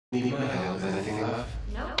Need my help with anything, love?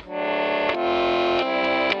 No.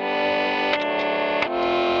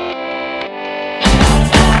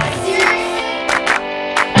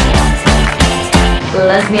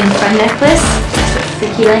 Lesbian friend necklace?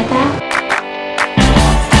 Freaky like that?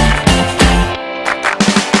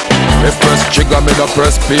 If press trigger, me no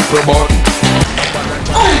press people button.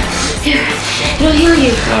 Here, it'll heal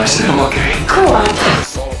you. No, I said I'm okay. Cool.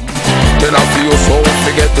 Then I feel so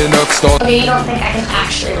forget the next thought. Okay, you don't think I can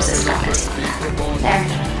actually resist gravity? There,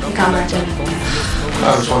 you come right in.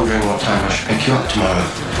 I was wondering what time I should pick you up tomorrow.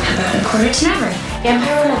 How about a quarter to never?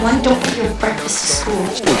 Vampire 101, don't eat your breakfast to school.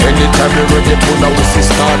 Anytime you ready, put now we see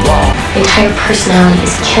start war. The entire personality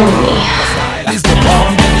is killing me. It's the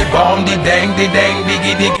bomb, the dang,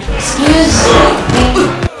 diggy dig. Excuse me.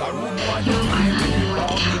 You are not even worth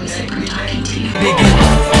the calories that I'm talking to you.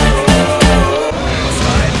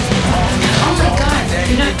 Oh my god,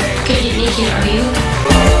 you're not gonna get naked, are you?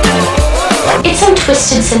 It's some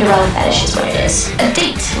twisted Cinderella fetish is what it is. A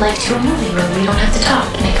date, like to a movie where we don't have to talk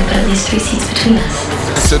and I can put at least 3 seats between us.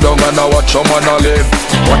 Sit down and now watch your man live.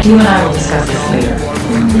 You and I will discuss this later.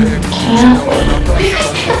 Can't wait. Will you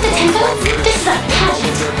guys pick up the tempo? This is a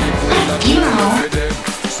pageant, not a funeral.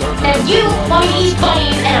 And you want me to eat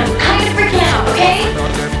bunnies and I'm kind of freaking out, okay?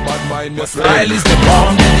 My style is the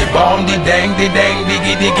bomb, the dang,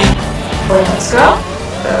 diggy diggy. Boy likes girl,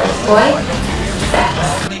 girl likes boy,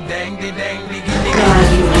 sex. God,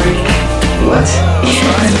 you freak. What? This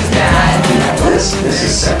is bad. This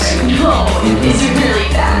is sexy. No, it's really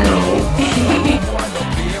bad. No.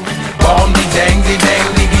 Bomb, the dang, diggy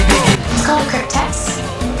diggy. It's called a cryptex.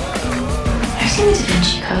 I've seen the Da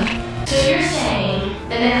Vinci Code. So you're saying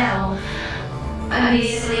that now I'm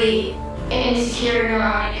basically an insecure,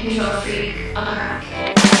 neurotic, control freak on the crack.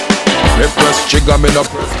 If press trigger, me no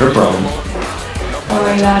press. Her problem. Don't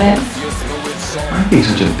worry about it. Why are you being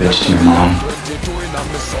such a bitch to your mom?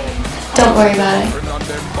 Don't worry about it. Good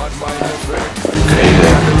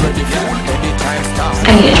evening.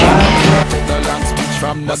 I need a drink.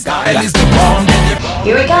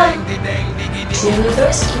 Here we go. To the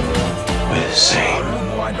rescue. We're the same.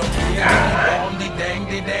 Caroline.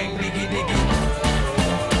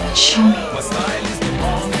 Show me.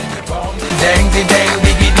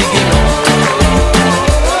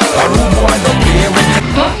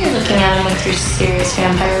 Why are you looking at him with your serious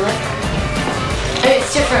vampire look?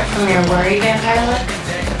 It's different from your worried vampire look.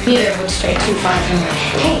 Neither would stray too far from your,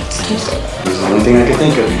 hey, it's Tuesday. It was the only thing I could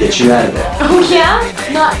think of to get you out of there. Oh yeah?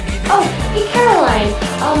 Not, oh, hey Caroline,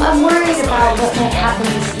 I'm worried about what might happen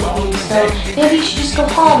this evening, so maybe you should just go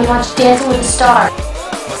home and watch Dancing with the Stars.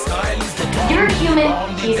 You're a human,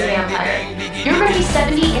 he's a vampire. You're gonna be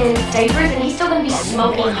 70 in his diapers and he's still gonna be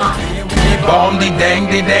smoking hot.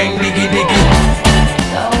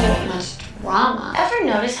 So much drama. Ever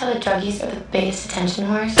notice how the druggies are the biggest attention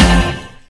whores?